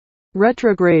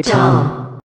Retrograde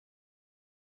Tom.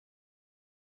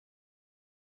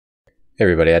 Hey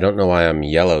everybody, I don't know why I'm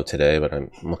yellow today, but I'm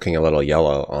looking a little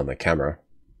yellow on the camera.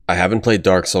 I haven't played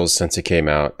Dark Souls since it came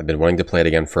out. I've been wanting to play it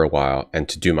again for a while, and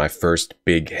to do my first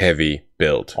big heavy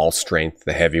build. All strength,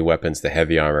 the heavy weapons, the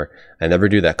heavy armor. I never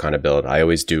do that kind of build. I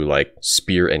always do like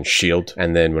spear and shield,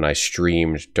 and then when I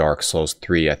streamed Dark Souls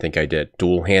 3, I think I did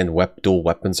dual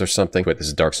weapons or something. But this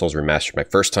is Dark Souls Remastered. My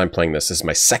first time playing this. This is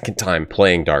my second time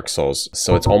playing Dark Souls,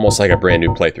 so it's almost like a brand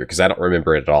new playthrough, because I don't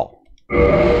remember it at all.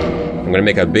 I'm gonna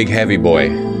make a big heavy boy.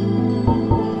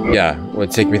 Yeah,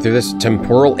 would take me through this?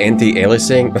 Temporal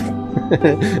anti-aliasing?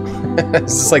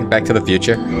 Is this like Back to the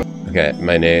Future? Okay,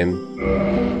 my name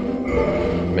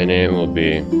will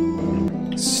be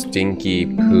Stinky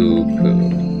Poo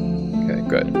Poo. Okay,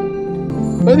 good.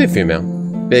 What are they female?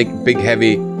 Big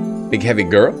heavy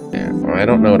girl? Yeah, well, I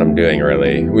don't know what I'm doing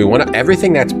really. We want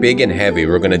everything that's big and heavy.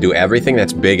 We're gonna do everything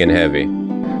that's big and heavy.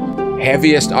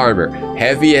 Heaviest armor,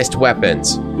 heaviest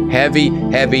weapons, heavy.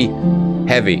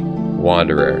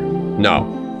 Wanderer.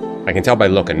 No. I can tell by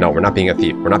looking. No, we're not being a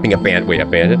thief. We're not being a bandit. Wait, a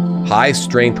bandit? High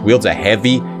strength, wields a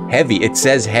heavy. It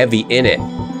says heavy in it.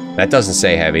 That doesn't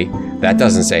say heavy. That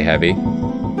doesn't say heavy.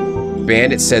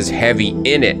 Bandit says heavy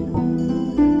in it.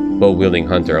 Bow wielding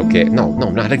hunter. Okay. No,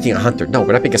 not being a hunter. No,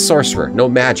 we're not being a sorcerer. No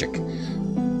magic.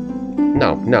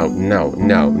 No.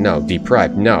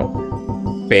 Deprived.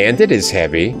 No. Bandit is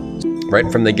heavy.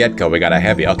 Right from the get-go, we got a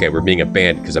heavy. Okay, we're being a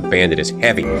bandit because a bandit is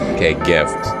heavy. Okay,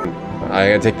 gift. I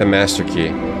gotta take the master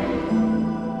key.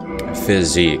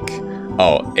 Physique.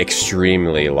 Oh,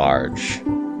 extremely large.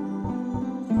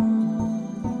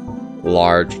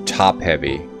 Large, top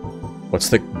heavy. What's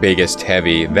the biggest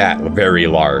heavy? That, very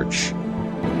large.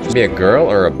 Should be a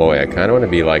girl or a boy? I kind of want to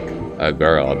be like a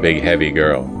girl, a big heavy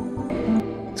girl.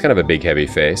 It's kind of a big heavy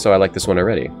face, so I like this one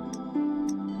already.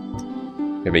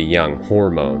 Maybe young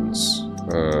hormones.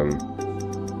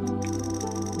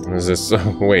 What is this?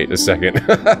 Wait a second.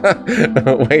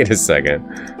 Wait a second.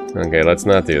 Okay, let's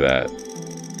not do that.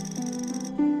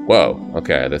 Whoa.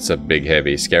 Okay, that's a big,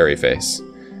 heavy, scary face.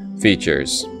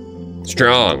 Features.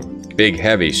 Strong. Big,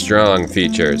 heavy, strong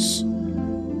features.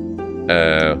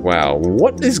 Wow.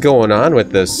 What is going on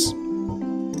with this?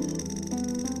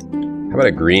 How about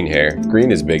a green hair?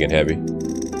 Green is big and heavy.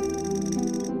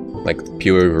 Like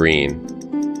pure green.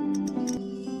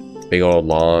 Big old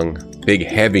long, big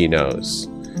heavy nose.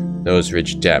 Nose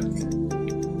ridge depth.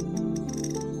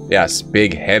 Yes,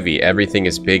 big heavy. Everything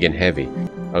is big and heavy.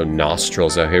 Oh,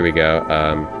 nostrils. Oh, here we go.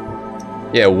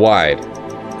 Yeah, wide.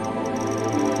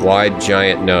 Wide,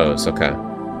 giant nose. Okay.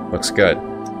 Looks good.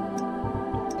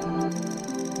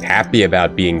 Happy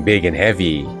about being big and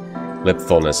heavy. Lip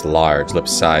fullness large. Lip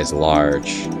size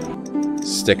large.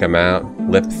 Stick them out.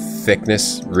 Lip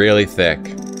thickness really thick.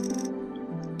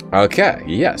 Okay,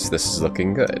 yes, this is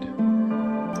looking good.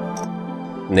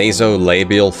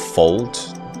 Nasolabial fold?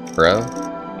 Bro?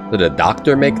 Did a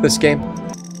doctor make this game?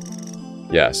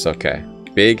 Yes, okay.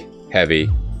 Big, heavy,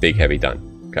 done.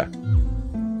 Okay.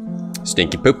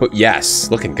 Stinky poo poo.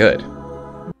 Yes, looking good.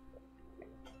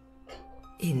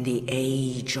 In the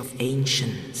age of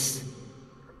ancients,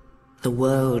 the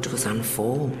world was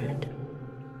unformed,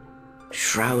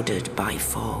 shrouded by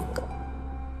fog.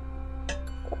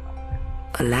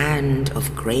 A land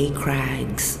of grey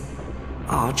crags,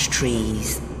 arch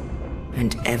trees,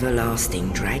 and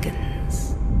everlasting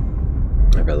dragons.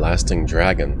 Everlasting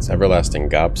dragons, everlasting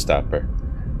gobstopper.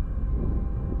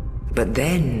 But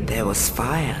then there was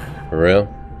fire. For real?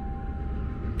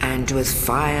 And with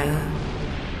fire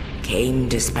came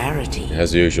disparity.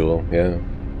 As usual, yeah.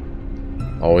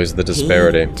 Always the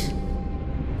disparity. Heat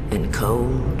and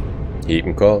cold. Heat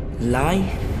and cold.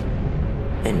 Life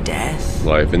and death.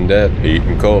 Life and death. Heat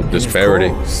and cold. And disparity.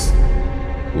 of course,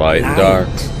 light and dark.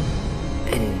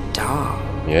 And dark.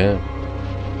 Yeah.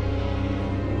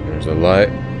 There's a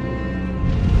light.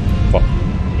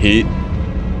 Heat.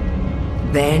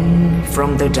 Then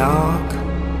from the dark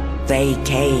they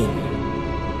came.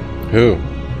 Who?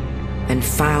 And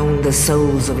found the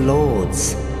souls of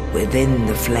lords within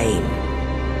the flame.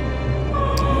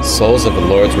 Souls of the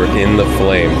lords were in the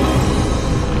flame.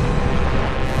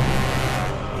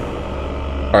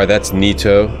 Alright, that's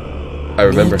Nito. I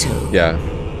remember. Nito, yeah.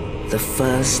 the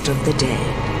first of the dead.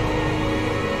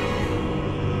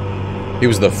 He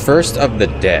was the first of the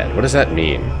dead. What does that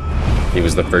mean? He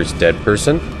was the first dead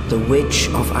person? The witch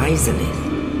of Izalith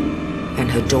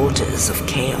and her daughters of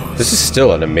chaos. This is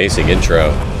still an amazing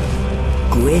intro.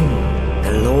 Gwyn,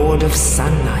 the lord of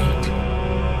sunlight,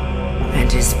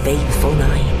 and his faithful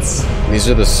knights. These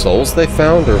are the souls they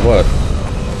found, or what?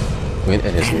 Gwyn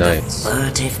and his and knights. the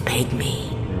furtive pygmy,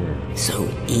 so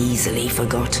easily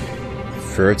forgotten.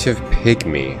 Furtive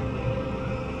pygmy.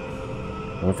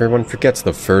 Well, everyone forgets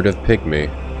the furtive pygmy.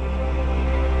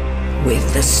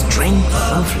 With the strength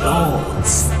of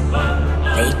lords,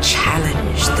 they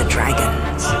challenged the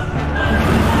dragons.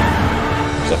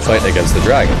 There's a fight against the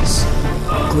dragons.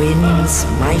 Gwyn's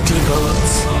mighty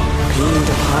bolts peeled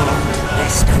apart their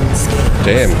stone scales.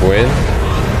 Damn, Gwyn.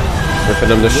 Ripping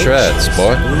them to shreds,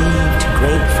 boy. Weaved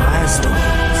great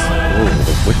firestorms. Ooh,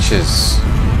 the witches.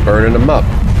 Burning them up.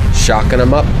 Shocking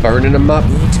them up. Burning them up.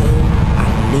 Nito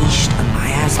unleashed a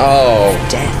miasma Oh. of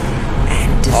death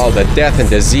and disease. Oh, the death and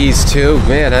disease, too.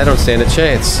 Man, I don't stand a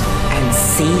chance. And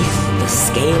Seath, the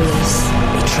Scaleless,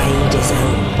 betrayed his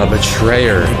own. A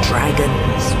betrayer. The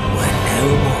dragons were no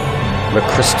more. The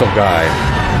crystal guy.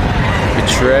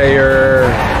 Betrayer.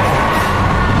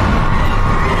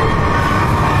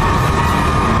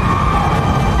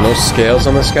 No scales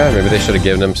on this guy? Maybe they should have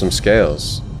given him some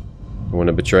scales. I wouldn't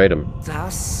have betrayed him.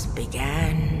 Thus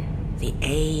began the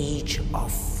Age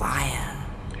of Fire.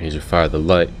 Age of Fire, the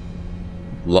light.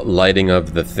 Lighting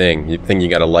of the thing. You think you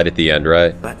gotta light at the end,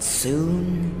 right? But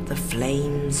soon the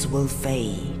flames will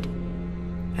fade,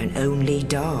 and only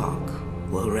dark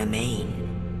will remain.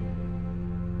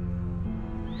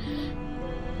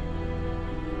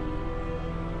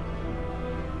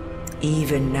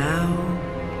 Even now,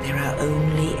 there are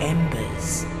only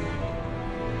embers,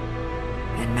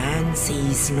 and man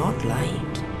sees not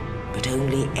light, but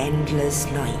only endless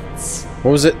nights.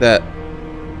 What was it that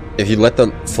if you let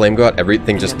the flame go out,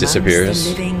 everything just And amongst disappears?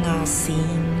 The living are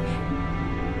seen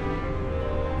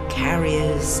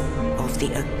carriers of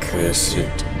the accursed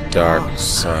Dark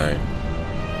sign.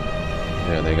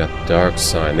 Yeah, they got dark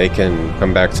sign. They can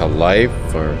come back to life,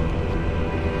 or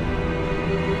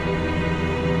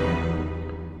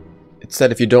it's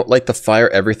that if you don't light the fire,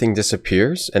 everything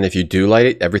disappears, and if you do light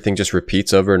it, everything just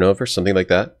repeats over and over, something like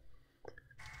that.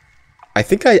 I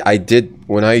think I did,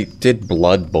 when I did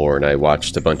Bloodborne, I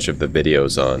watched a bunch of the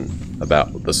videos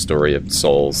about the story of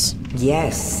Souls.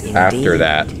 Yes, indeed. After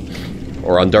that.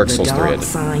 Or on Dark The Souls 3. I dark did.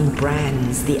 sign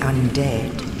brands the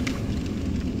undead.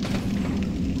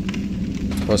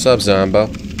 What's up, Zombo?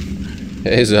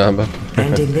 Hey, Zombo.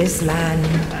 And in this land,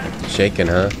 Shaking,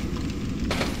 huh?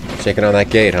 Shaking on that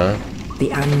gate, huh? the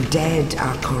undead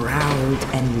are corralled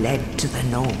and led to the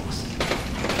north.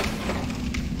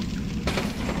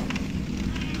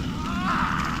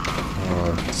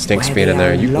 Stinks where being they in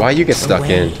there. are Why you get locked stuck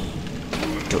in? away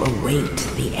to await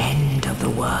the end of the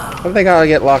world. Why do they gotta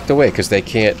get locked away? Because they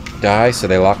can't die, so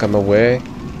they lock them away?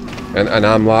 And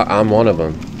I'm one of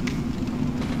them.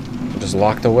 I'm just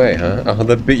locked away, huh?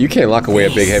 Oh, you can't lock away a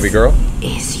big heavy girl.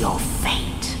 Is your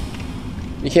fate.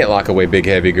 You can't lock away big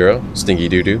heavy girl. Stinky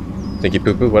doo-doo. Stinky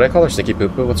poo-poo. What'd I call her? Stinky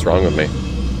poo-poo? What's wrong with me?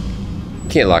 You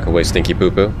can't lock away stinky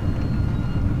poo-poo.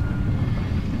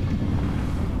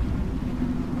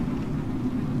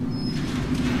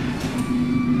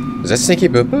 Is that Stinky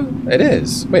Poo Poo? It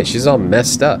is. Wait, she's all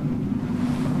messed up.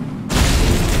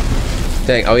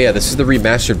 Dang, oh yeah, this is the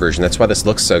remastered version. That's why this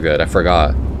looks so good. I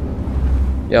forgot.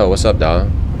 Yo, what's up, dog?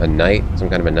 A knight?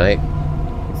 Some kind of a knight?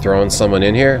 Throwing someone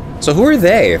in here? So who are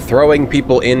they throwing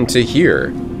people into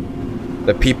here?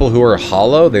 The people who are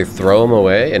hollow, they throw them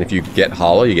away, and if you get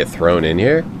hollow, you get thrown in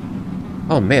here?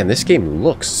 Oh man, this game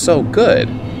looks so good.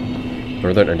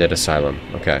 Northern Undead Asylum.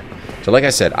 Okay. So like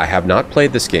I said, I have not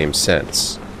played this game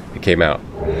since it came out.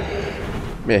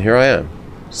 Man, here I am.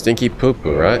 Stinky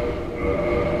poo-poo, right?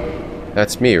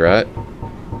 That's me, right?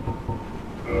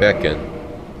 Beckon.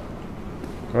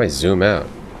 How do I zoom out?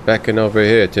 Beckon over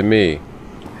here to me.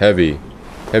 Heavy.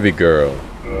 Heavy girl.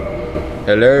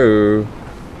 Hello.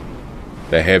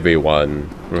 The heavy one.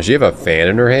 Does she have a fan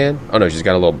in her hand? Oh no, she's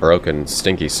got a little broken,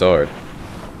 stinky sword.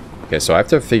 Okay, so I have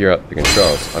to figure out the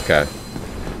controls. Okay.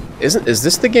 Is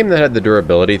this the game that had the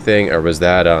durability thing, or was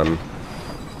that,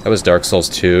 that was Dark Souls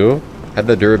 2? Had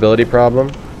the durability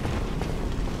problem?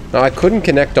 No, I couldn't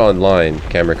connect online,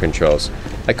 camera controls.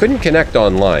 I couldn't connect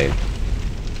online.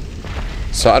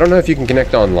 So I don't know if you can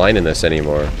connect online in this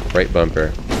anymore. Right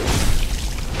bumper.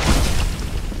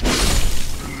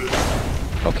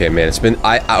 Okay, man, it's been,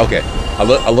 okay. A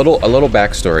little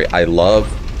backstory. I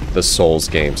love the Souls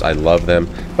games. I love them,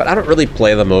 but I don't really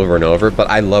play them over and over, but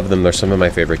I love them. They're some of my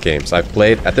favorite games. I've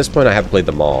played, at this point I have played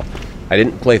them all. I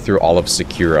didn't play through all of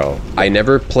Sekiro. I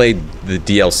never played the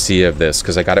DLC of this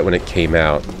because I got it when it came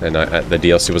out, and the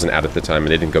DLC wasn't out at the time,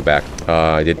 and I didn't go back.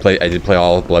 I did play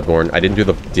all of Bloodborne. I didn't do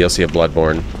the DLC of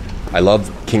Bloodborne. I love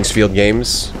Kingsfield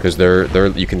games because they're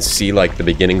you can see like the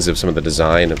beginnings of some of the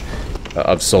design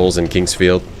of Souls in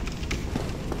Kingsfield.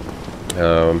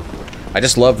 I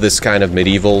just love this kind of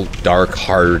medieval, dark,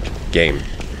 hard game.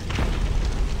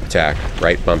 attack.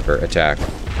 Right bumper attack.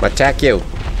 Attack you.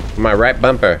 My right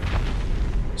bumper.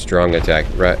 Strong attack.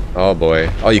 Right. Oh boy.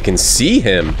 Oh, you can see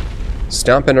him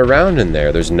stomping around in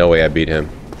there. There's no way I beat him.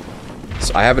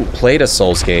 So I haven't played a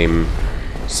Souls game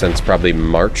since probably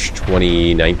March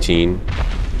 2019.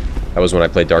 That was when I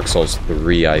played Dark Souls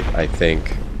 3, I think.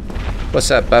 What's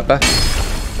up, Papa?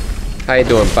 How you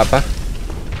doing, Papa?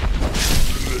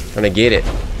 Gonna get it.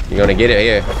 You gonna get it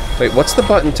here? Wait, what's the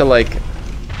button to like?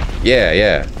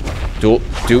 Yeah.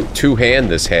 Two-hand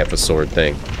this half a sword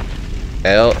thing.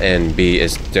 L and B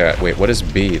is wait, what is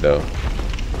B though?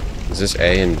 Is this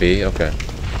A and B? Okay.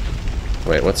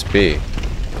 Wait, what's B?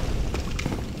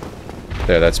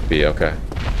 There, that's B. Okay.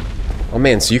 Oh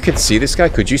man, so you can see this guy?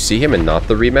 Could you see him and not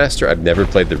the remaster? I've never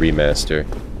played the remaster.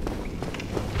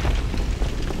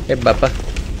 Hey, Bappa.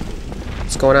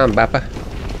 What's going on, Bappa?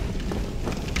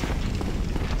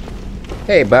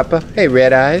 Hey, Bappa. Hey,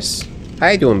 Red Eyes. How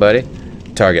you doing, buddy?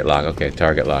 Target lock. Okay,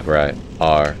 target lock. Right.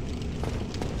 R.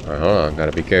 Alright, hold on.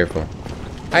 Gotta be careful.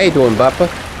 How you doing, Bappa?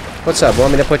 What's up?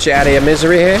 Want me to put you out of your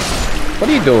misery here? What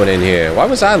are you doing in here? Why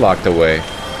was I locked away?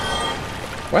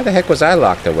 Why the heck was I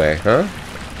locked away, huh?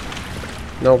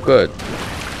 No good.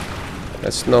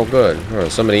 That's no good. Oh,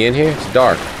 somebody in here? It's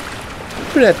dark.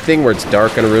 Remember that thing where it's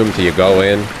dark in a room till you go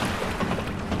in?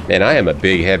 Man, I am a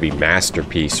big, heavy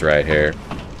masterpiece right here.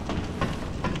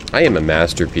 I am a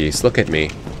masterpiece. Look at me.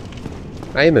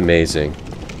 I am amazing.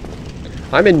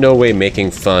 I'm in no way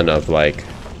making fun of, like...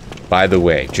 By the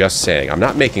way, just saying, I'm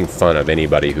not making fun of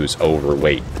anybody who's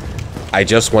overweight. I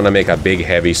just want to make a big,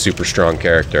 heavy, super strong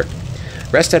character.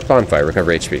 Rest at bonfire,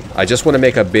 recover HP. I just want to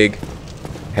make a big,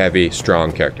 heavy,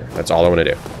 strong character. That's all I want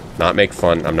to do. Not make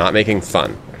fun. I'm not making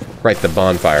fun. Right, the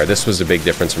bonfire. This was a big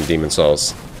difference from Demon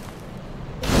Souls.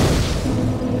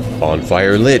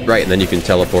 Bonfire lit, right, and then you can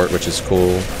teleport, which is cool.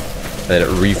 And then it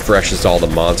refreshes all the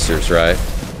monsters, right?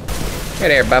 Hey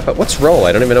there, Bappa. What's roll?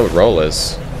 I don't even know what roll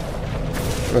is.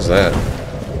 What is that?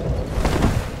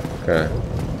 Okay.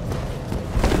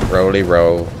 Rolly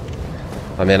roll.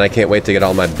 Oh man, I can't wait to get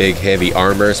all my big heavy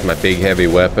armors, my big heavy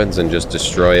weapons, and just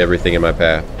destroy everything in my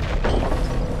path.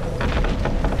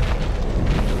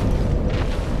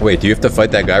 Wait, do you have to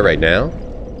fight that guy right now?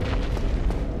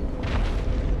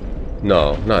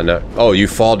 No. Oh, you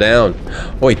fall down.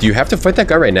 Wait, do you have to fight that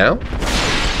guy right now?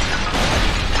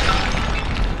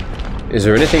 Is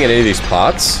there anything in any of these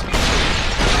pots?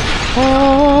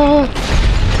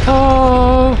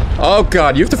 Oh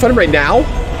god, you have to fight him right now?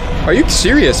 Are you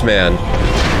serious, man?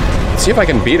 Let's see if I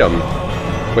can beat him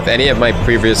with any of my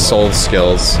previous soul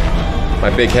skills. My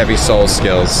big heavy soul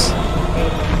skills.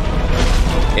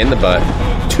 In the butt.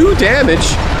 2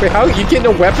 damage? Wait, how? You get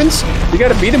no weapons? You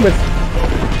gotta beat him with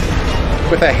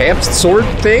a half sword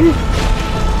thing?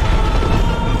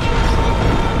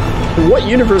 In what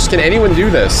universe can anyone do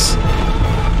this?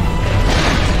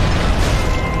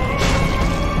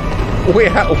 Wait,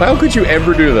 how could you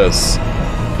ever do this?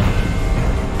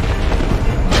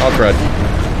 Oh, crud.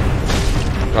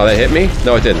 Oh, that hit me?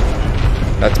 No, it didn't.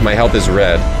 That's my health is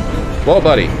red. Whoa,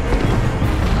 buddy.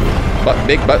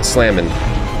 Big butt slamming.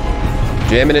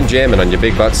 Jamming and jamming on your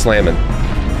big butt slamming.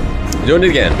 Doing it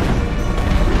again.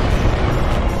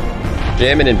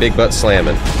 Jamming and big butt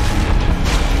slamming.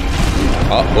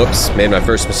 Oh, whoops. Made my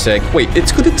first mistake. Wait,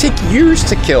 it's gonna take years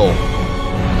to kill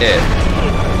it.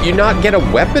 You not get a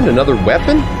weapon? Another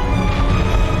weapon?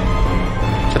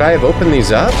 Should I have opened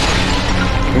these up?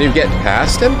 Can you get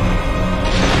past him?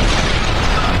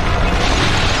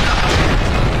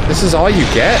 This is all you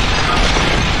get?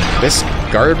 This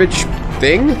garbage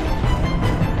thing?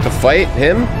 To fight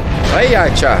him?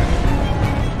 Hi-ya-cha!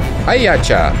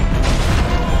 Hi-ya-cha!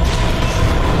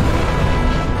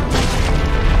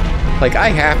 Like,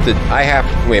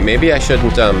 wait, maybe I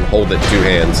shouldn't, hold it 2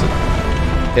 hands.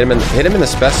 Hit him in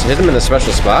the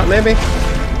special spot, maybe?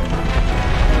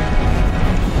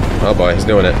 Oh boy, he's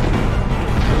doing it.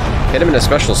 Hit him in a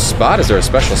special spot? Is there a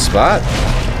special spot?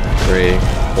 3,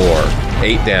 4,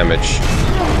 8 damage.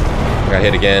 Got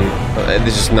hit again.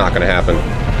 This is not gonna happen.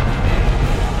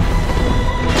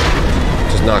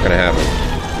 Just not gonna happen.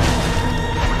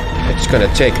 It's gonna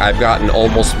take. I've gotten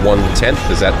almost 1/10.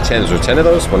 Is that 10? Is there 10 of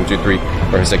those? 1, 2, 3,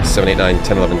 4, 6, 7, 8, 9,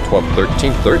 10, 11, 12,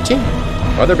 13. 13?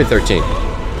 Oh, there'd be 13.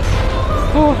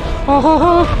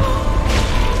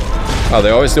 Oh,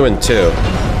 they're always doing 2.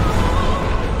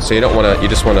 So you don't wanna. You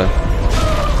just wanna.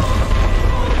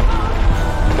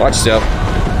 Watch yourself.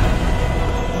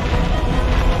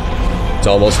 It's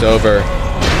almost over.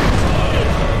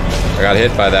 I got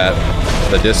hit by that.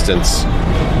 The distance.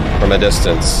 From a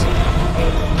distance.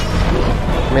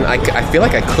 I mean, I feel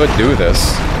like I could do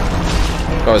this.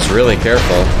 If I was really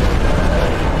careful.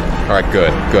 Alright,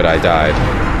 good. Good, I died.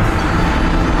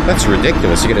 That's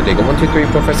ridiculous. You gotta dig 1, 2, 3,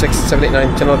 4, 5, 6, 7, 8,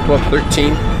 9, 10, 11, 12,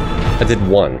 13. I did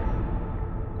 1.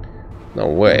 No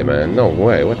way, man. No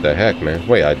way. What the heck, man?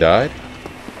 Wait, I died?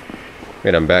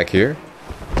 Wait, I'm back here?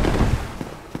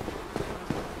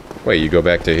 Wait, you go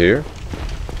back to here?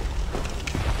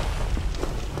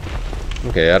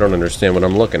 Okay, I don't understand what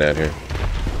I'm looking at here.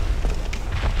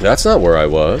 That's not where I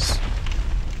was.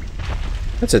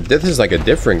 This is like a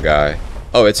different guy.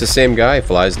 Oh, it's the same guy. He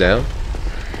flies down.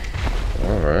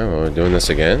 Alright, well, we're doing this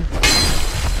again.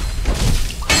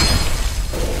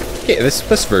 Okay,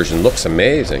 this version looks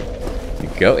amazing. You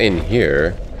go in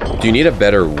here. Do you need a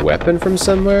better weapon from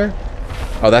somewhere?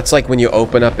 Oh, that's like when you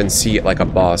open up and see it like a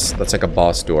boss. That's like a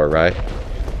boss door, right?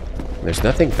 There's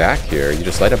nothing back here. You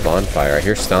just light a bonfire. I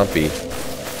hear Stompy.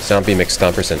 Stompy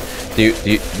McStomperson. Do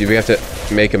we have to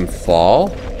make him fall?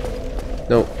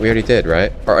 No, we already did,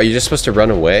 right? Or are you just supposed to run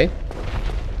away?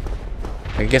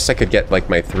 I guess I could get like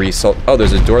my 3 salt. Oh,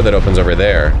 there's a door that opens over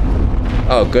there.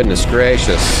 Oh, goodness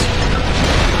gracious.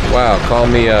 Wow, call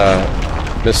me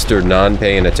Mr.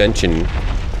 Non-paying attention.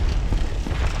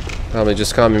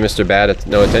 Just call me Mr. Bad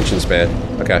no attention span.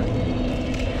 Okay.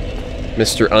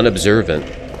 Mr. Unobservant.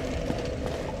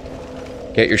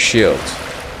 Get your shield.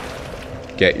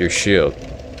 Get your shield.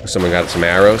 Someone got some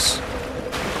arrows?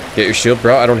 Get your shield,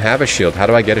 bro? I don't have a shield. How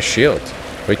do I get a shield?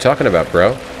 What are you talking about,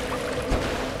 bro?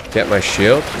 Get my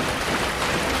shield?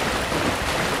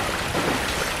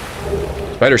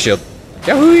 Spider shield.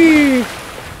 Yahoo!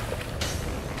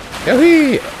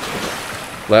 Yahoo!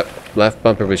 Left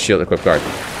bumper with shield equipped guard.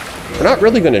 We're not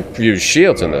really going to use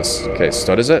shields in this. Okay,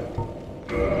 so what is it?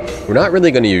 We're not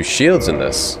really going to use shields in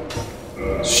this.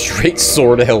 Straight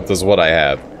sword hilt is what I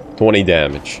have. 20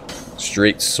 damage.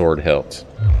 Straight sword hilt.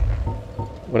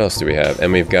 What else do we have?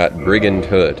 And we've got Brigand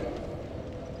Hood.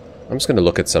 I'm just going to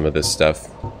look at some of this stuff.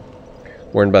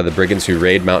 Worn by the brigands who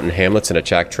raid mountain hamlets and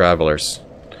attack travelers.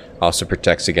 Also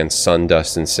protects against sun,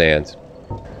 dust, and sand.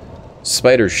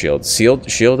 Spider shield.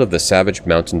 Shield of the savage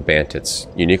mountain bandits.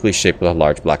 Uniquely shaped with a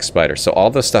large black spider. So all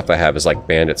the stuff I have is like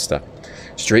bandit stuff.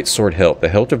 Straight sword hilt. The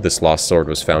hilt of this lost sword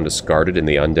was found discarded in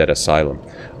the undead asylum.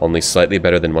 Only slightly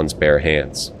better than one's bare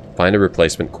hands. Find a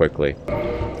replacement quickly.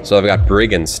 So I've got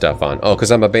brigand stuff on. Oh,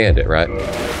 because I'm a bandit, right?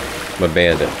 I'm a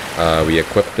bandit. We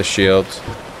equip the shield.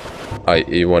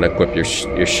 You want to equip your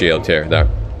shield here. There.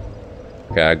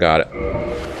 Okay, I got it.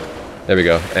 There we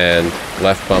go. And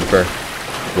left bumper.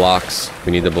 Blocks.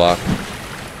 We need to block.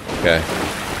 Okay.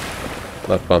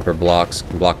 Left bumper blocks.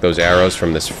 Can block those arrows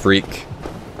from this freak.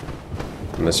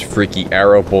 From this freaky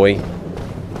arrow boy.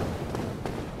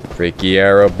 Freaky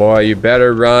arrow boy, you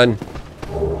better run.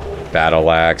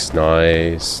 Battle axe.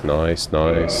 Nice. Nice,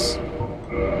 nice.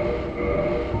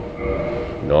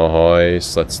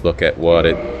 Nice. Let's look at what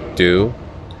it do.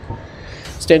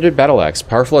 Standard battle axe.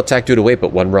 Powerful attack due to weight,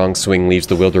 but one wrong swing leaves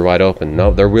the wielder wide open.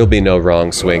 No, there will be no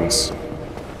wrong swings.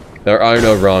 There are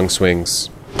no wrong swings.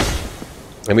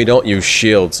 And we don't use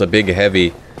shields. A big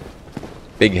heavy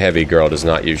girl does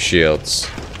not use shields.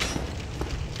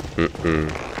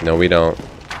 No, we don't.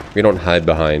 We don't hide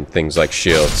behind things like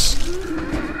shields.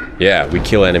 Yeah, we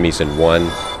kill enemies in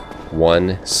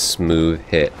one smooth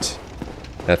hit.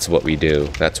 That's what we do.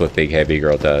 That's what big heavy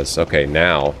girl does. Okay,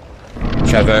 now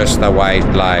traverse the white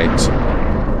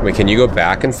light. Wait, can you go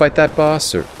back and fight that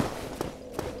boss, or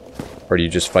do you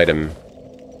just fight him?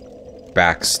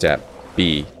 Backstep.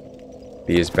 B.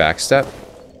 B is backstep?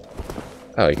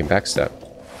 Oh, you can backstep.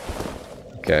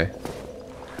 Okay.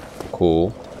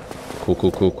 Cool. Cool,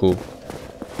 cool, cool, cool.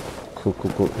 Cool,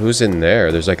 cool, cool. Who's in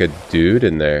there? There's like a dude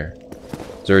in there.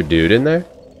 Is there a dude in there?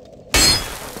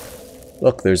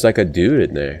 Look, there's like a dude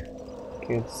in there.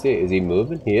 Can't see. Is he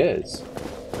moving? He is.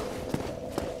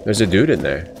 There's a dude in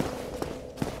there.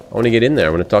 I want to get in there. I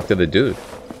want to talk to the dude.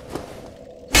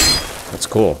 That's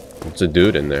cool. There's a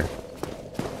dude in there.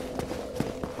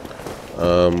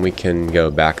 We can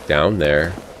go back down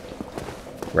there,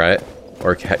 right?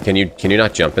 Or can you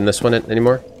not jump in this one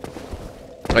anymore?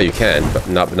 Oh, you can, but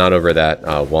not over that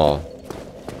wall.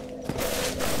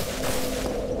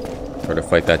 Or to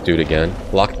fight that dude again.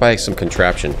 Locked by some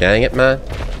contraption. Dang it, man.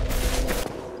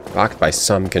 Locked by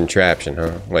some contraption,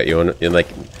 huh? Wait, you're like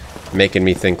making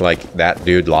me think like that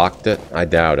dude locked it? I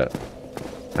doubt it.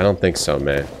 I don't think so,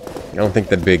 man. I don't think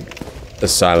the big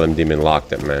Asylum Demon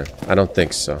locked it, man. I don't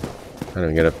think so. I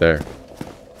don't get up there.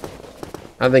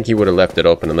 I think he would have left it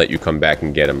open and let you come back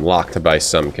and get him. Locked by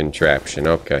some contraption.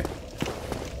 Okay.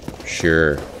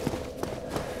 Sure.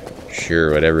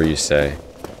 Sure, whatever you say.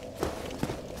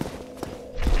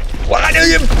 What are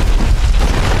you?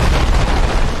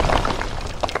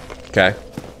 Okay.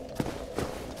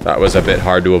 That was a bit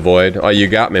hard to avoid. Oh, you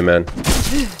got me, man.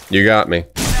 You got me.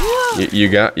 You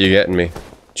getting me.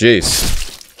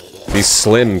 Jeez. These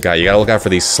slim guys. You gotta look out for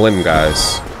these slim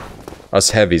guys.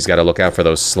 Us heavies gotta look out for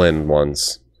those slim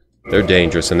ones. They're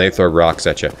dangerous and they throw rocks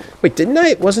at you. Wait,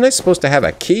 wasn't I supposed to have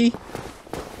a key?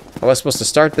 I was supposed to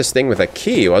start this thing with a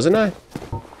key, wasn't I?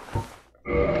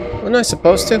 Wasn't I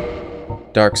supposed to?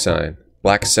 Dark sign.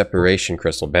 Black separation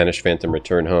crystal. Banished phantom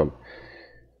return home.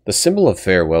 The symbol of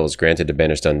farewell is granted to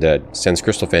banished undead. Sends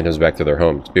crystal phantoms back to their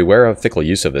homes. Beware of fickle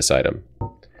use of this item.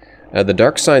 The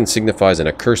dark sign signifies an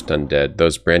accursed undead.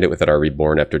 Those branded with it are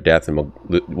reborn after death and will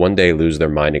one day lose their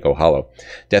mind and go hollow.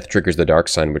 Death triggers the dark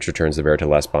sign, which returns the bearer to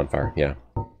the last bonfire. Yeah.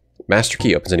 Master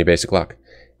key opens any basic lock.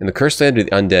 In the cursed land of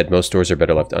the undead, most doors are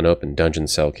better left unopened. Dungeon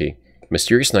cell key.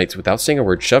 Mysterious knights, without saying a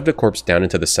word, shoved a corpse down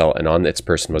into the cell, and on its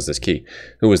person was this key.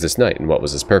 Who was this knight, and what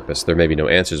was his purpose? There may be no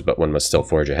answers, but one must still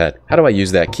forge ahead. How do I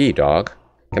use that key, dog?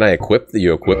 Can I equip?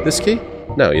 You equip this key?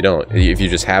 No, you don't. If you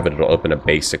just have it, it'll open a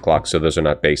basic lock, so those are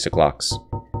not basic locks.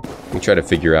 You try to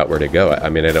figure out where to go. I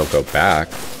mean, I don't go back.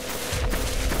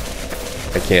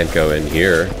 I can't go in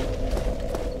here.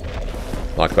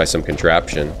 Locked by some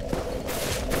contraption.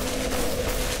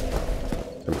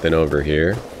 Something over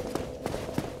here.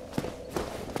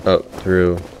 Oh,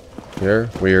 through here?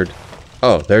 Weird.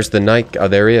 Oh, there's the knight. Oh,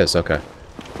 there he is. Okay.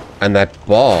 And that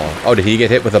ball. Oh, did he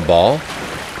get hit with a ball?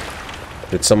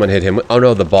 Did someone hit him? Oh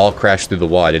no, the ball crashed through the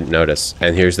wall. I didn't notice.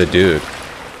 And here's the dude.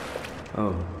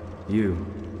 Oh, you.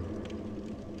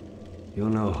 You're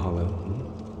no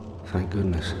hollow. Thank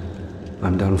goodness.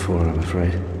 I'm done for, I'm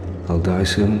afraid. I'll die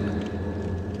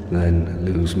soon, then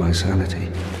lose my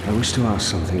sanity. I wish to ask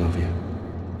something of you.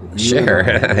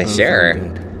 Sure, sure.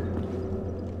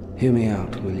 Hear me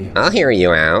out, will you? I'll hear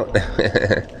you out.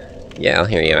 Yeah, I'll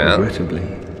hear you out. Regrettably,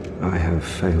 I have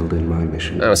failed in my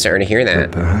mission. Oh, sorry to hear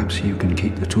that. But perhaps you can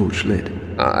keep the torch lit.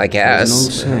 I guess.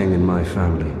 There's an old saying in my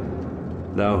family.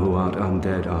 Thou who art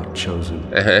undead art chosen.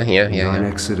 Yeah. Thine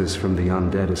exodus from the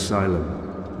undead asylum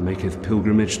maketh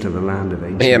pilgrimage to the land of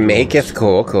ancient. Yeah, maketh,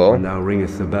 cool. And thou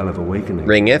ringeth the bell of awakening.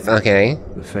 Ringeth, okay.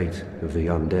 The fate of the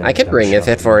undead. I could ringeth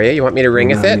it for you. You want me to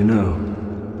ringeth it? You know.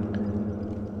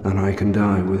 And I can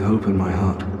die with hope in my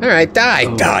heart. Alright,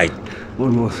 die.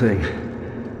 One more thing.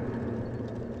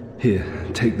 Here,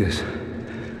 take this.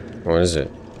 What is it?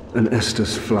 An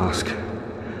Estus flask.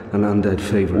 An undead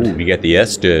favorite. Ooh, we got the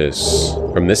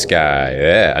Estus from this guy.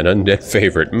 Yeah, an undead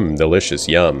favorite. Mmm, delicious,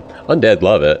 yum. Undead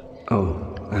love it.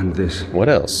 Oh, and this. What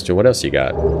else? What else you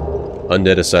got?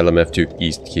 Undead Asylum F2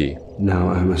 East Key. Now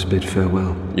I must bid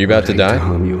farewell. You about to die? To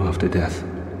harm you after death.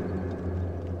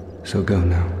 So go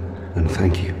now, and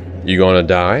thank you. You gonna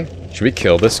die? Should we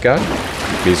kill this guy?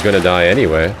 He's gonna die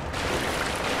anyway.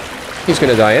 He's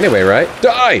gonna die anyway, right?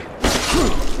 Die!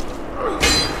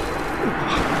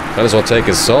 Might as well take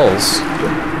his souls.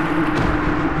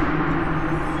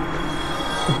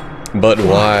 But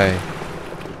why?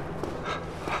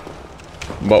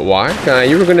 But why?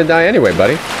 You were gonna die anyway,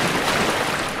 buddy.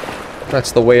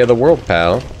 That's the way of the world,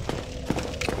 pal.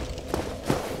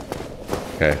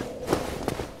 Okay.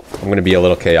 I'm gonna be a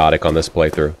little chaotic on this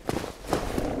playthrough.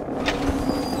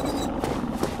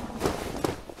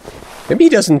 Maybe he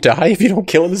doesn't die if you don't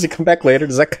kill him. Does he come back later?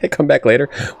 Does that guy come back later?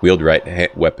 Wield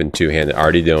right weapon two-handed.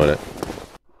 Already doing it.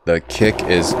 The kick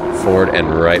is forward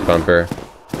and right bumper.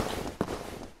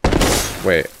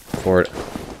 Wait, forward.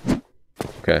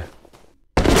 Okay.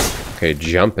 Okay,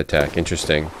 jump attack.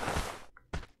 Interesting.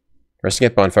 Resting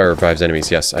at bonfire revives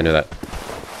enemies. Yes, I know that.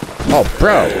 Oh,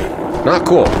 bro! Not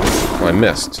cool. Oh, I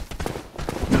missed.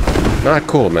 Not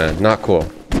cool, man. Not cool.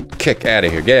 Kick out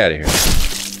of here. Get out of here.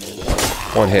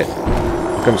 One hit.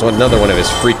 Here comes another one of his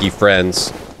freaky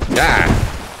friends. Ah!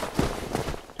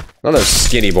 Another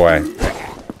skinny boy.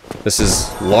 This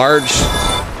is large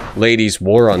ladies'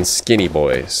 war on skinny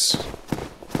boys.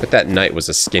 But that knight was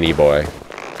a skinny boy.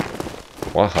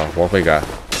 Wow, what we got?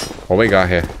 What we got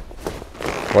here?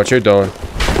 What you doing?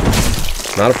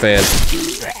 Not a fan.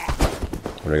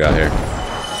 What do we got here?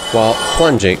 While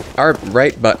plunging, our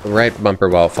right bumper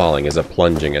while falling is a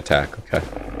plunging attack. Okay.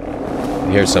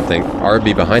 Here's something.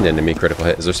 RB behind enemy critical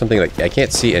hit. Is there something like I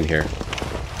can't see in here?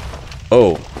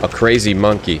 Oh, a crazy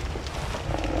monkey.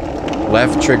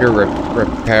 Left trigger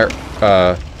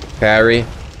parry.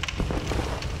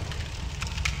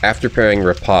 After parrying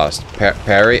riposte.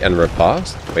 Parry and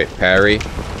riposte? Wait, parry.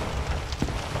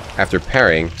 After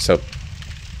parrying, so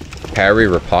parry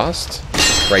riposte?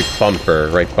 Right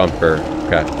bumper.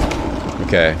 Okay.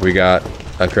 Okay, we got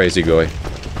a crazy boy.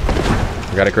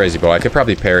 We got a crazy boy. I could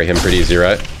probably parry him pretty easy,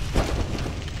 right?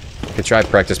 I could try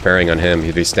practice parrying on him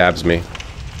if he stabs me.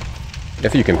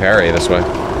 If you can parry this way.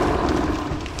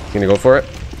 You gonna go for it?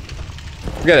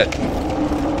 Forget it.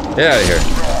 Get out of here.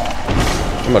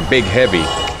 I'm a big, heavy,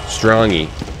 strongy.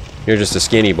 You're just a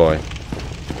skinny boy.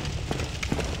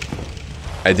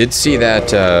 I did see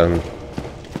that,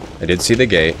 I did see the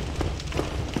gate.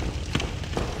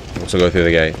 Let's go through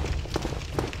the gate.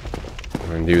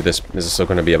 And do this. Is this still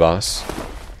going to be a boss?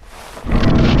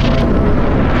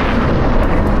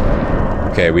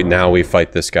 Okay, now we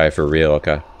fight this guy for real,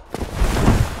 okay.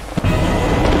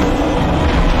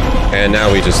 And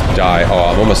now we just die. Oh,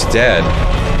 I'm almost dead.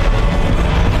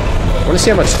 I want to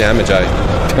see how much damage I...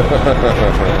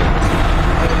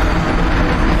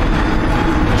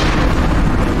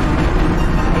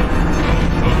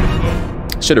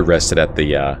 Should have rested at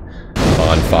the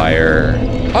bonfire.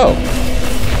 Oh!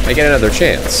 I get another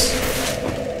chance.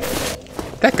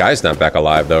 That guy's not back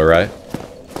alive though, right?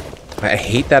 I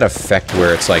hate that effect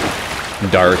where it's like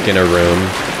dark in a room.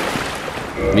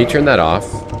 Can you turn that off?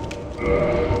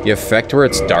 The effect where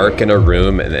it's dark in a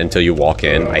room and until you walk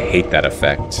in. I hate that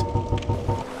effect.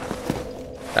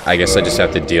 I guess I just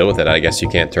have to deal with it. I guess you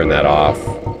can't turn that off.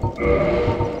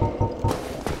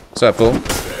 What's up, fool?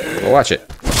 Well, watch it.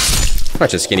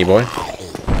 Watch it, skinny boy.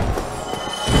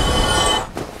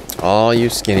 All you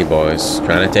skinny boys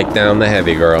trying to take down the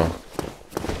heavy girl.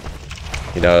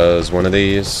 He does one of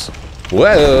these.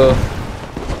 Whoa!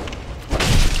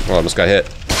 Oh, almost got hit.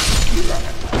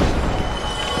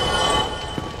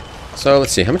 So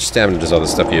let's see, how much stamina does all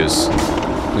this stuff use?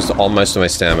 Used almost of my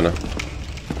stamina.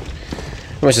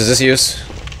 How much does this use?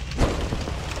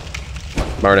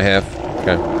 Bar and a half.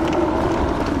 Okay.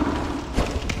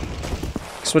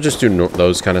 So we'll just do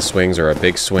those kind of swings or a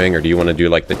big swing, or do you want to do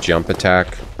like the jump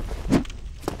attack?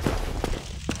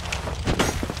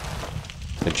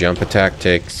 The jump attack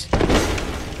takes...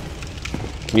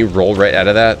 Can you roll right out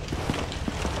of that?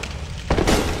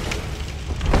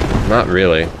 Not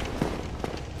really.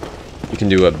 You can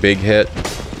do a big hit.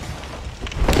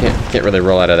 Can't really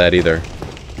roll out of that either.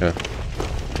 Okay.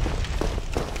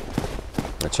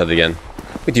 Let's try it again.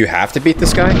 Wait, do you have to beat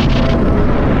this guy?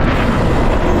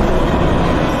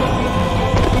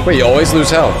 Wait, you always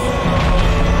lose health.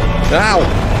 Ow!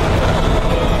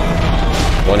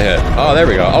 One hit. Oh, there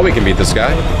we go. Oh, we can beat this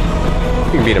guy.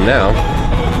 We can beat him now.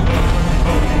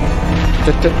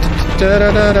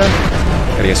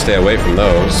 Gotta stay away from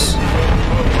those.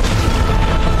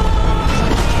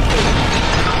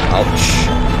 Ouch.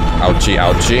 Ouchie,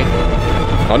 ouchie.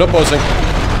 Oh, no pausing.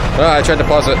 Ah, I tried to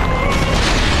pause it.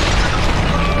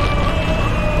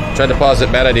 Tried to pause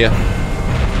it. Bad idea.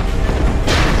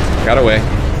 Got away.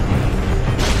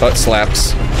 Butt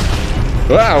slaps.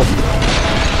 Wow!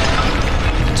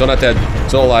 Still not dead.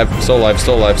 Still alive. Still alive.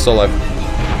 Still alive. Still alive.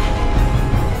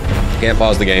 Can't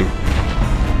pause the game.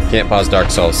 Can't pause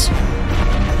Dark Souls.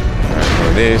 Alright, one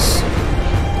of these.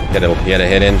 Get a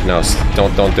hit in. No,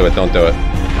 don't do it. Don't do it.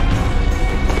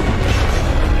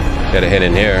 Get a hit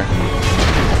in here.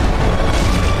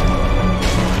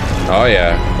 Oh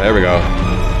yeah, there we go.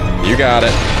 You got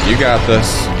it. You got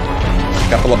this.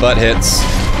 Couple of butt hits.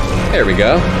 There we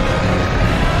go.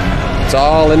 It's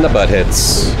all in the butt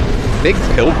hits. Big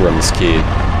Pilgrim's Key.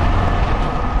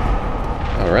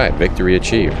 Alright, victory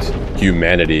achieved.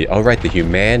 Humanity. Oh right, the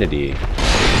humanity.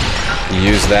 You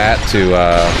use that to,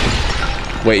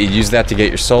 wait, you use that to get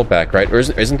your soul back, right? Or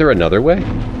isn't there another way?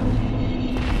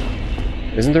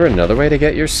 Isn't there another way to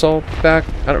get your soul back?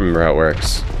 I don't remember how it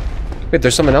works. Wait,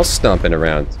 there's someone else stomping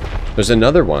around. There's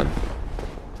another one.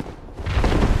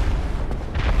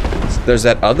 There's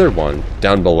that other one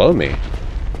down below me.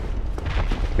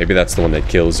 Maybe that's the one that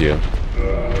kills you.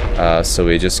 So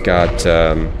we just got,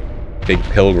 Big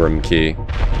Pilgrim Key.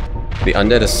 The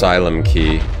Undead Asylum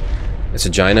Key. It's a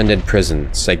giant undead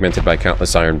prison, segmented by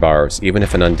countless iron bars. Even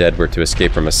if an undead were to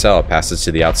escape from a cell, passage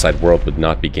to the outside world would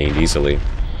not be gained easily.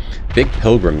 Big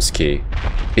Pilgrim's Key.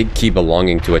 Big key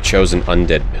belonging to a chosen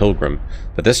undead pilgrim.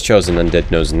 But this chosen undead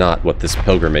knows not what this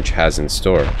pilgrimage has in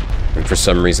store. And for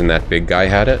some reason that big guy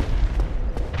had it?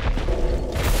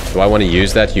 Do I want to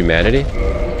use that humanity?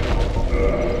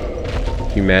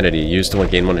 Humanity. Use to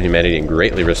gain 1 humanity and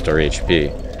greatly restore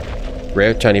HP.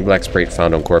 Rare tiny black sprite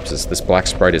found on corpses. This black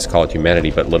sprite is called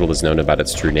humanity, but little is known about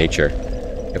its true nature.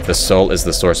 If the soul is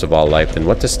the source of all life, then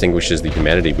what distinguishes the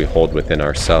humanity we hold within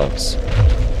ourselves?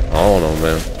 I don't know,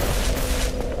 man.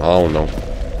 I don't know.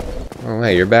 Oh,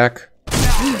 hey, you're back?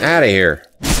 Out of here.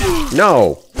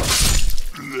 No!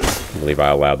 I believe I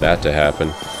allowed that to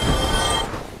happen.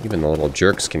 Even the little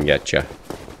jerks can get you.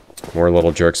 More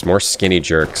little jerks, more skinny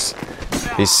jerks.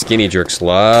 These skinny jerks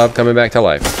love coming back to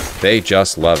life. They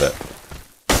just love it.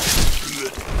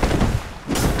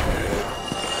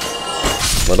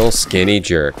 Little skinny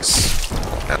jerks.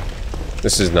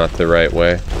 This is not the right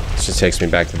way. This just takes me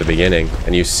back to the beginning,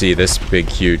 and you see this big,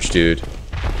 huge dude.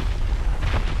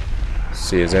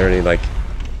 See, is there any, like...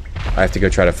 I have to go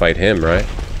try to fight him, right?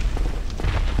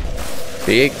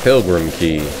 Big pilgrim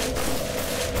key.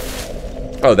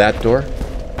 Oh, that door?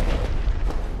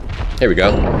 Here we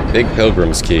go. Big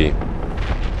pilgrim's key.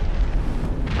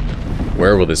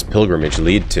 Where will this pilgrimage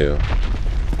lead to?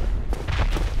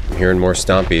 I'm hearing more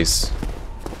stompies.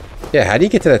 Yeah, how do you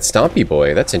get to that stompy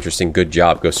boy? That's interesting. Good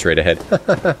job. Go straight ahead.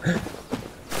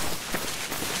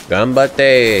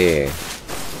 Gambate.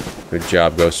 Good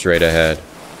job. Go straight ahead.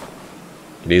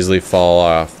 Could easily fall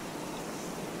off.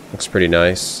 Looks pretty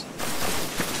nice.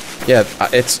 Yeah,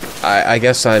 I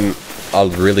guess I'm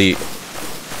really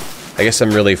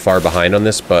far behind on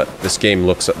this, but this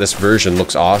version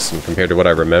looks awesome compared to what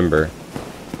I remember,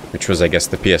 which was, I guess,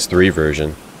 the PS3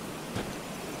 version.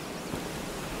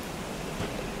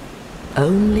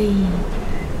 Only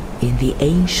in the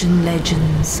ancient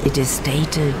legends it is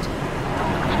stated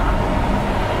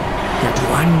that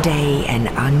one day an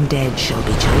undead shall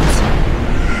be chosen.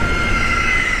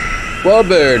 Well,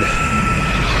 bird.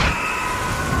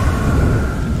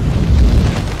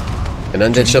 An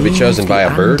undead shall be chosen by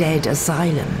a bird? Undead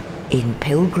asylum in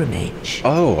pilgrimage.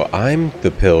 Oh, I'm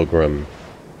the pilgrim.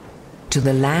 To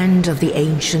the land of the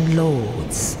ancient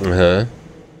lords. Uh-huh.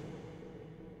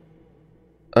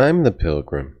 I'm the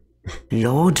pilgrim.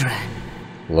 Lordran.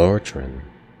 Lordran.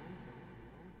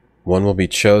 One will be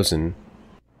chosen.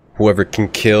 Whoever can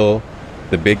kill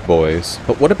the big boys.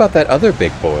 But what about that other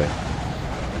big boy?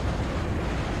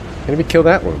 Can we kill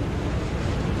that one?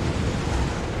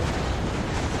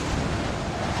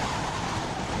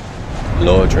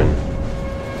 Lordran.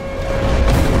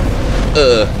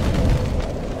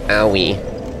 Owie.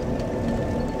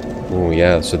 Oh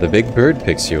yeah, so the big bird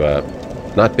picks you up.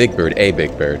 Not big bird, a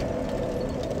big bird.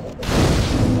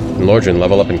 And Lordran,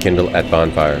 level up and kindle at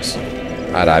bonfires.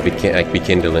 I be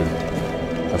kindling.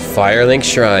 A Firelink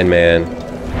shrine, man.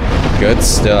 Good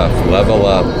stuff. Level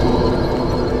up.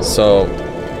 So,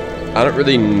 I don't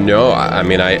really know. I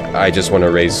mean, I just want to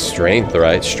raise strength,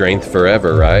 right? Strength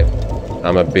forever, right?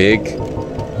 I'm the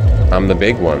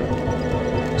big one.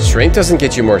 Strength doesn't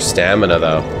get you more stamina,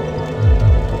 though.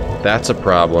 That's a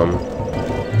problem.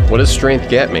 What does strength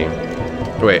get me?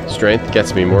 Wait, strength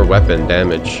gets me more weapon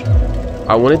damage.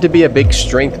 I wanted to be a big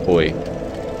strength boy.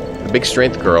 A big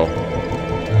strength girl.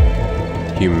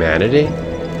 Humanity?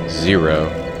 0.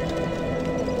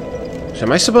 So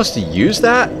am I supposed to use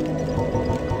that?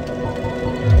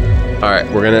 Alright,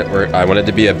 I wanted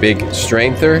to be a big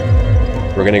strengther.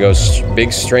 We're gonna go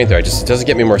big strengther. It doesn't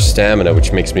get me more stamina,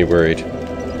 which makes me worried.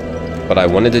 But I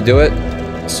wanted to do it,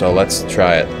 so let's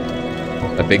try it.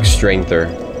 A big strengther.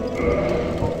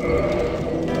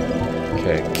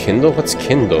 Okay, kindle? What's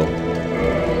kindle?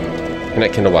 Can I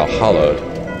kindle while hollowed?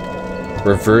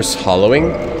 Reverse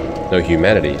hollowing? No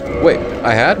humanity. Wait,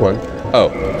 I had one.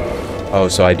 Oh,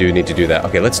 so I do need to do that.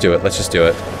 Okay, let's do it. Let's just do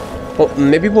it. Well,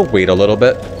 maybe we'll wait a little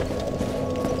bit.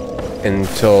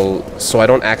 So I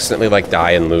don't accidentally, like,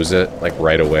 die and lose it, like,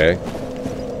 right away.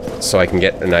 So I can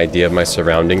get an idea of my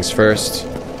surroundings first.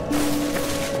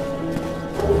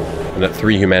 And at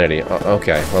 3 humanity.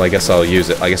 Okay, well, I guess I'll use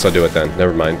it. I guess I'll do it then.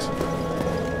 Never mind.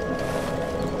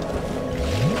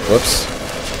 Whoops.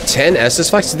 10 Estus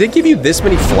flasks? Did they give you this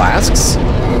many flasks?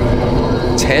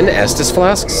 10 Estus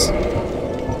flasks?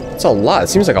 That's a lot. It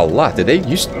seems like a lot. Did they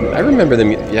use... I remember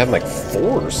them... You have like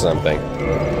 4 or something.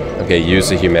 Okay, use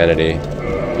the humanity.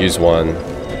 Use 1.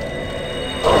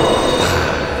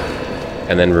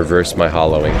 And then reverse my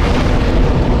hollowing.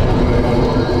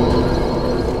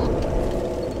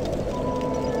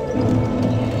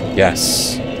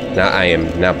 Yes. Now I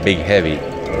am now big heavy.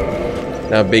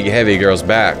 Now big heavy girl's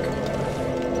back.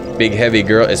 Big heavy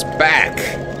girl is back.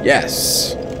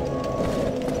 Yes.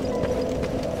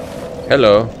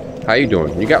 Hello. How you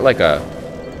doing? You got like a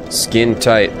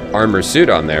skin-tight armor suit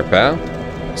on there, pal.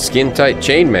 Skin-tight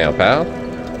chainmail, pal.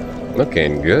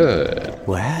 Looking good.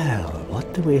 Well,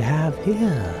 what do we have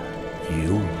here?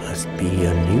 You must be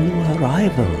a new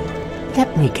arrival.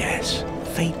 Let me guess.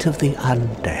 Fate of the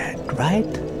undead,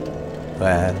 right?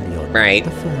 Well, you're not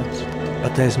the first.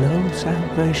 But there's no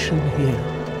salvation here.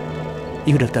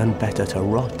 You'd have done better to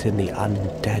rot in the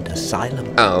undead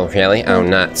asylum. Oh, really? Oh,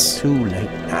 nuts. Too late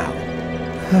now.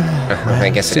 Well, I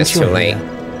guess it is too late.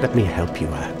 Let me help you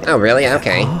out. Oh, really?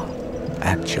 Okay.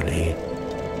 Actually,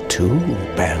 2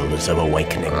 bells of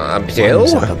awakening. 2?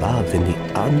 One's up above in the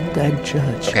undead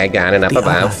church. Okay, got it up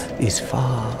above. The other is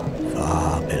far,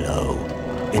 far below,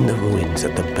 in the ruins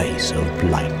at the base of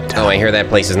Blight Town. Oh, I hear that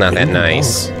place is not that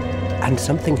nice. And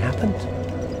something happened.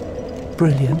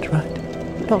 Brilliant, right?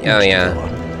 Not oh, yeah.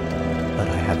 but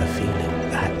I have a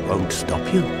feeling that won't stop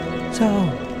you. So,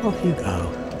 off you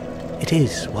go. It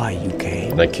is why you came.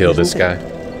 Can I kill this guy?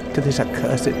 To this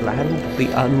accursed land of the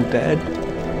undead?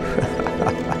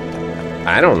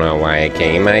 I don't know why I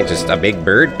came. A big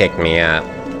bird picked me up.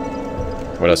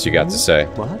 What else you got to say?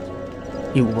 What?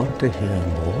 You want to hear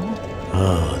more?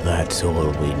 Oh, that's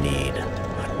all we need.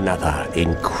 Another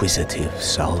inquisitive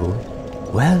soul.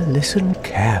 Well, listen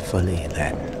carefully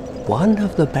then. One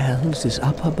of the bells is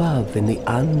up above in the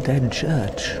undead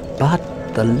church, but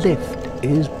the lift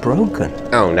is broken.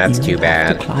 Oh, that's too bad.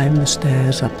 You have to climb the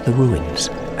stairs up the ruins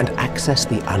and access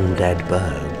the undead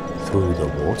burg through the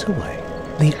waterway.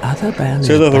 The other bell is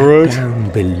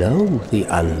down below the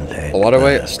undead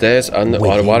waterway? burg, Stairs on the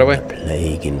waterway? the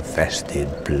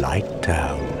plague-infested Blight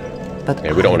Town. But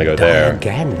yeah, we don't want to go die there.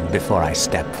 again before I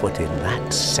step foot in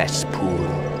that cesspool.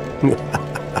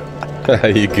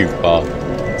 You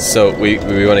goofball. So we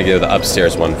want to go to the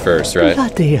upstairs one first, right?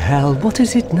 Bloody hell, what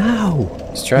is it now?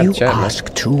 Just try to chat, man. You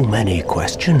ask too many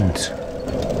questions.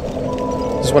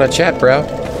 Just want to chat, bro.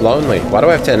 Lonely. Why do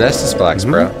I have to anesthesize,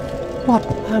 bro? What?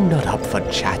 I'm not up for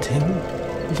chatting.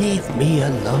 Leave me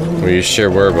alone. Well, you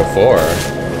sure were before,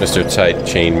 Mr. Tight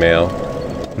Chainmail.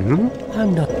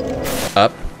 I'm not.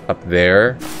 Up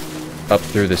there. Up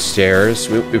through the stairs.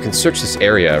 We can search this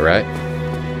area, right?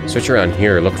 Search around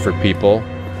here, look for people.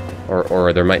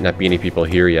 Or there might not be any people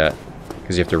here yet.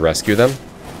 Because you have to rescue them.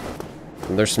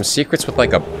 And there's some secrets with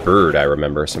like a bird, I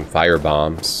remember. Some fire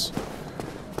bombs.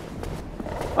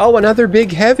 Oh, another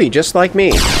big heavy, just like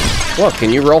me. What,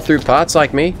 can you roll through pots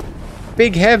like me?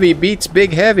 Big heavy beats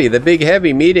big heavy. The big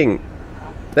heavy meeting.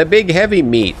 The big heavy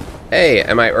meet. Hey,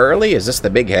 am I early? Is this the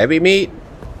big heavy meet?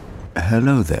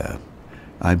 Hello there.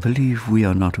 I believe we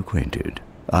are not acquainted.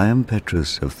 I am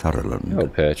Petrus of Firelink. Oh,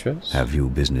 Petrus. Have you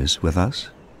business with us?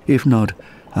 If not,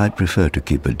 I prefer to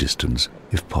keep a distance,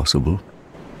 if possible.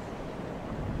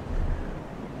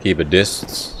 Keep a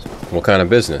distance? What kind of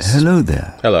business? Hello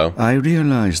there. Hello. I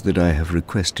realize that I have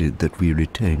requested that we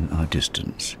retain our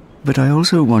distance. But I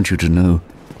also want you to know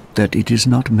that it is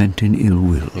not meant in ill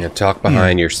will. Yeah, talk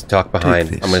behind. Talk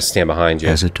behind. I'm going to stand behind you.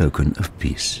 As a token of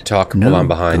peace. Talk while I'm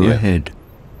behind you. Go ahead.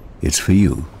 It's for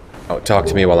you. Oh, talk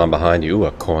to me while I'm behind you. Ooh,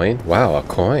 a coin? Wow, a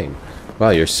coin. Wow,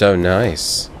 you're so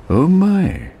nice. Oh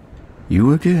my.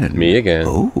 You again. Me again.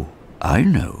 Oh, I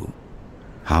know.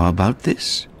 How about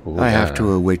this? Ooh, I yeah. have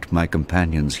to await my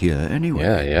companions here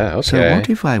anyway. Yeah, okay. So what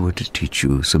if I were to teach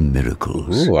you some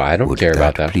miracles? Ooh, I don't care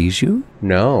about that. Would that please you?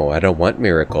 No, I don't want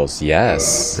miracles.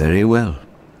 Yes. Very well.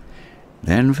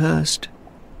 Then first,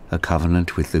 a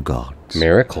covenant with the gods.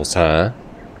 Miracles, huh?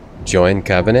 Join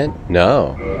covenant?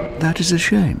 No. That is a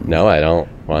shame. No, I don't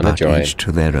want to But join. each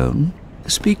to their own.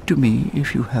 Speak to me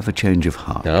if you have a change of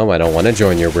heart. No, I don't want to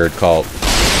join your weird cult.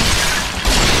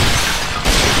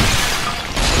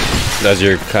 Does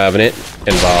your covenant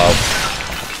involve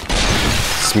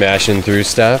smashing through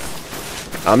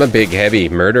stuff? I'm a big, heavy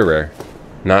murderer.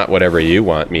 Not whatever you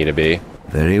want me to be.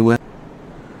 Very well.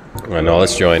 I know,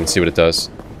 let's join, see what it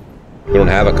does. We don't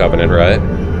have a covenant, right?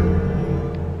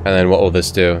 And then what will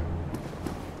this do?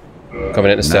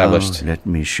 Covenant established. Now let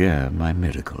me share my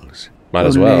miracles. Might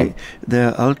as Only well.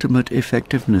 Their ultimate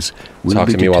effectiveness will Talk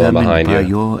be to me while I'm determined behind by you.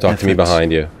 your Talk to me efforts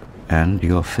behind you. and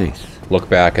your faith. Look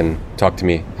back and talk to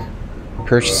me.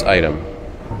 Purchase item.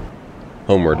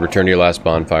 Homeward. Return to your last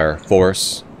bonfire.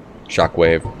 Force.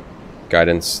 Shockwave.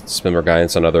 Guidance. Spimmer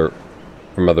guidance on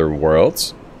from other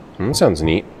worlds. Sounds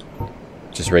neat.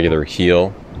 Just regular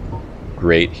heal.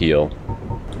 Great heal.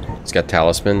 It's got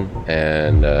talisman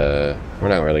and we're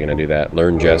not really gonna do that.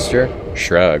 Learn gesture.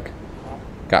 Shrug.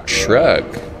 Got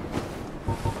shrug.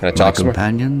 Can I talk My some more?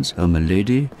 companions are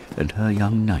Milady and her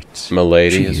young knights.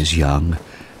 Milady She is young,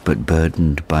 but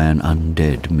burdened by an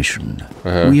undead mission.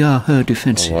 We are her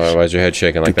defenses. Why is your head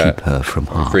shaking like to that? keep her from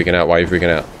harm. I'm freaking out. Why are you freaking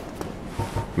out?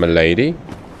 Milady?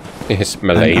 Yes,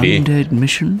 Milady. An undead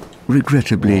mission?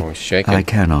 Regrettably, Oh, shaking. I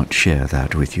cannot share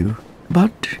that with you.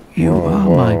 But you are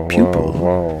my pupil.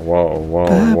 Whoa,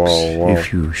 Perhaps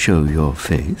if you show your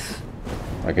faith.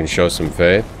 I can show some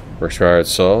faith. Required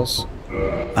souls.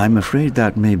 I'm afraid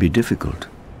that may be difficult,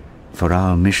 for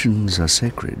our missions are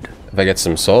sacred. If I get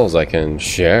some souls, I can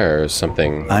share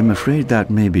something. I'm afraid that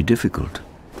may be difficult,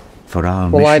 for our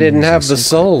missions Well, I didn't have are the sacred.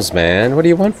 souls, man. What do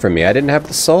you want from me? I didn't have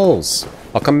the souls.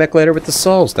 I'll come back later with the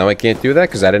souls. Now I can't do that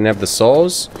because I didn't have the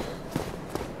souls?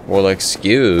 Well,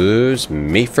 excuse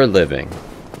me for living.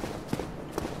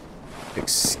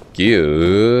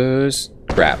 Excuse...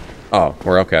 Crap. Oh,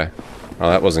 we're okay. Oh,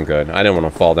 that wasn't good. I didn't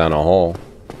want to fall down a hole.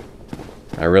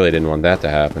 I really didn't want that to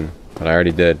happen, but I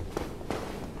already did.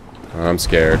 I'm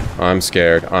scared. I'm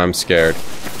scared. I'm scared.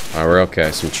 Alright, we're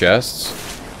okay. Some chests.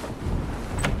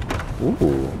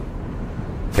 Ooh.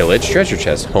 Pillage treasure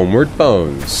chest. Homeward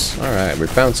bones. Alright, we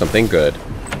found something good.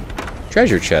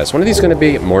 Treasure chest. One of these going to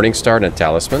be Morningstar and a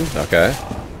talisman. Okay.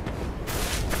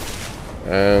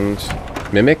 And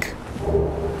mimic.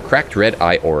 Cracked red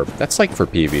eye orb. That's like for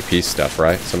PvP stuff,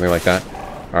 right? Something like that.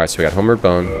 Alright, so we got homeward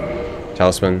bone.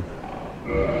 Talisman.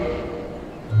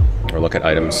 Or look at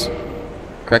items.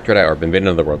 Cracked red eye orb. Invade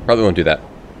another world. Probably won't do that.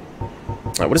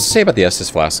 What does it say about the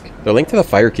Estus flask? They're linked to the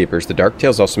Fire Keepers. The Dark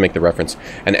Tales also make the reference.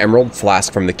 An emerald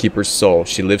flask from the Keeper's soul.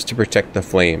 She lives to protect the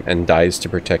flame and dies to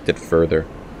protect it further.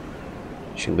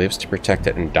 She lives to protect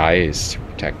it and dies to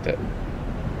protect it.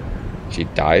 She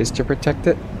dies to protect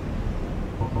it?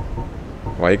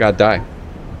 Why you gotta die?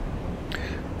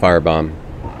 Firebomb.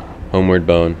 Homeward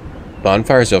bone.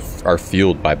 Bonfires are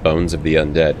fueled by bones of the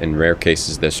undead. In rare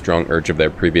cases, the strong urge of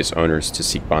their previous owners to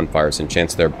seek bonfires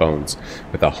enchants their bones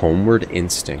with a homeward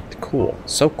instinct. Cool.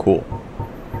 So cool.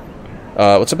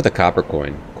 What's up with the copper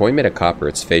coin? Coin made of copper.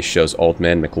 Its face shows Old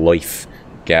Man McLife,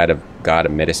 god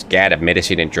of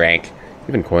medicine and drank.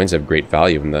 Even coins have great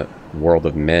value in the world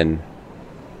of men.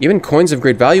 Even coins of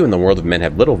great value in the world of men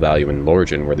have little value in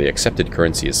Lorgen, where the accepted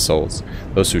currency is souls.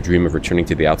 Those who dream of returning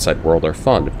to the outside world are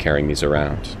fond of carrying these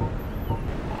around.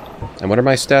 And what are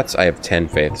my stats? I have 10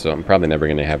 faith, so I'm probably never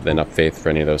going to have enough faith for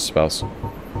any of those spells.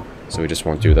 So we just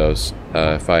won't do those.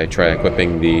 If I try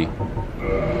equipping the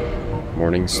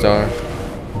Morningstar,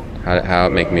 how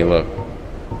it make me look?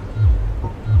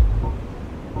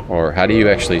 Or how do you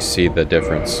actually see the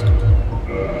difference?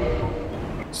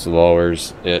 This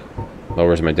lowers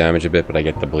my damage a bit, but I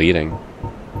get the bleeding.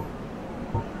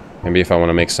 Maybe if I want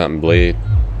to make something bleed.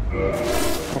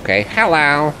 Okay,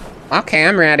 hello. Okay,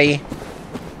 I'm ready.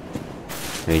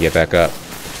 And you get back up.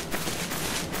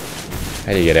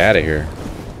 How do you get out of here?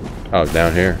 Oh,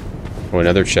 down here. Oh,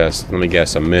 another chest. Let me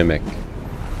guess, a mimic.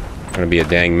 Gonna be a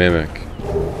dang mimic.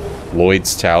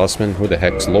 Lloyd's talisman? Who the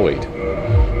heck's Lloyd?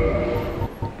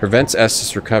 Prevents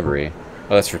Estus recovery.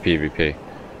 Oh, that's for PvP.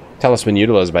 Talisman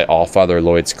utilized by Allfather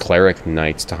Lloyd's cleric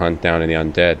knights to hunt down the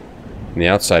undead. In the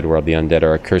outside world, the undead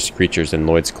are accursed creatures, and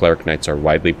Lloyd's cleric knights are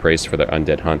widely praised for their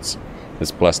undead hunts.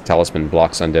 This blessed talisman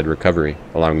blocks undead recovery,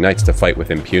 allowing knights to fight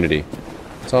with impunity.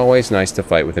 It's always nice to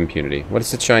fight with impunity. What is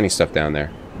the shiny stuff down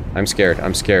there? I'm scared.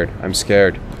 I'm scared. I'm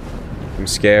scared. I'm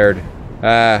scared.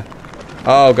 Ah.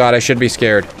 Oh god, I should be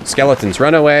scared. Skeletons,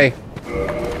 run away!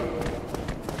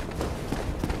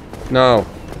 No.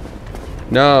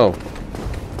 No.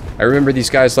 I remember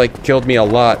these guys, like, killed me a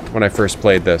lot when I first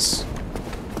played this.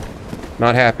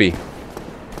 Not happy.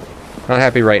 Not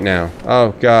happy right now.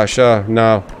 Oh gosh, oh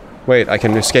no. Wait, I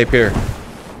can escape here.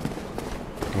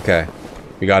 Okay.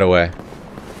 We got away.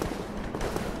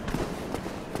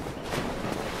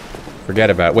 Forget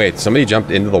about it. Wait, somebody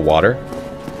jumped into the water?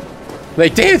 They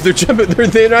did! They're jumping!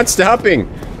 They're not stopping!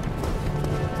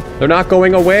 They're not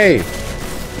going away!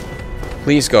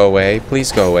 Please go away.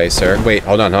 Please go away, sir. Wait,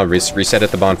 hold on. Reset at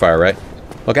the bonfire, right?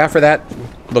 Look out for that.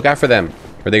 Look out for them.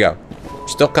 Where'd they go?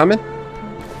 Still coming?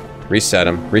 Reset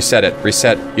them. Reset it.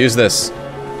 Reset. Use this.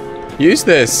 Use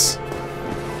this!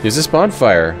 Use this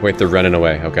bonfire. Wait, they're running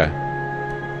away. Okay.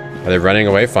 Are they running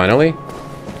away, finally?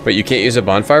 Wait, you can't use a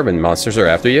bonfire when monsters are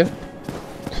after you?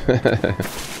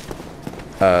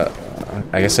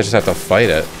 I guess I just have to fight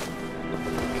it.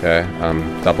 Okay,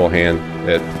 double hand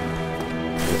it.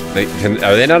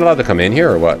 Are they not allowed to come in here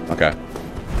or what? Okay.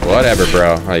 Whatever,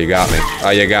 bro. Oh, you got me.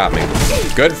 Oh, you got me.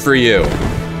 Good for you.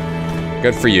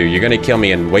 Good for you. You're gonna kill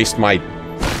me and waste my...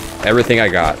 everything I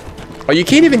got. Oh, you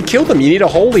can't even kill them. You need a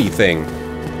holy thing.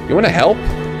 You wanna help?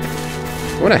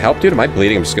 You wanna help, dude? Am I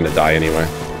bleeding? I'm just gonna die anyway.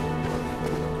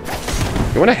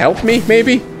 You wanna help me,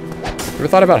 maybe? Ever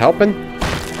thought about helping?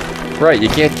 Right, you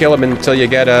can't kill him until you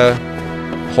get a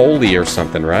holy or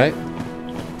something, right?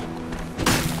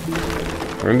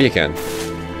 Or maybe you can.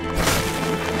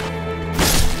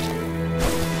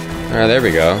 There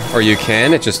we go. Or you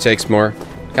can, it just takes more.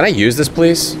 Can I use this,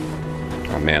 please?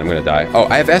 Oh man, I'm gonna die. Oh,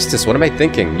 I have Estus. What am I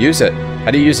thinking? Use it.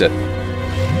 How do you use it?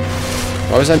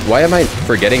 Why am I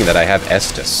forgetting that I have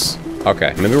Estus?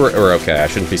 Okay, maybe we're okay. I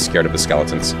shouldn't be scared of the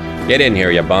skeletons. Get in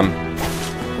here, you bum.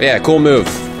 Yeah, cool move.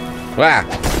 Wah!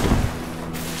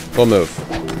 Cool move.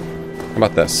 How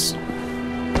about this?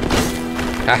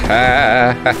 Ha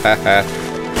ha ha ha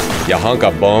ha. You hunk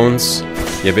of bones.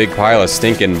 You big pile of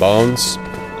stinking bones.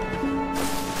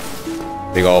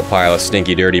 Big old pile of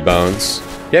stinky dirty bones.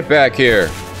 Get back here.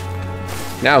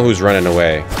 Now who's running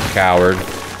away? Coward.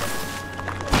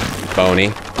 Bony.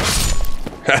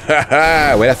 Ha ha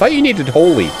ha! Wait, I thought you needed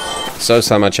holy. So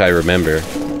much I remember.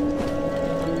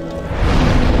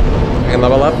 I can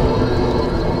level up?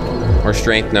 Or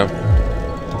strength? No.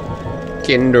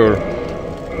 Kindle.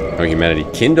 Oh, humanity.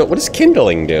 Kindle? What does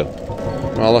kindling do?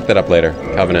 Well, I'll look that up later.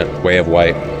 Covenant. Way of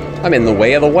White. I'm in the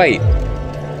way of the white.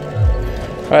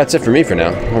 Alright, that's it for me for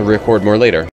now. I'll record more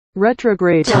later.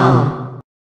 Retrograde. Dumb.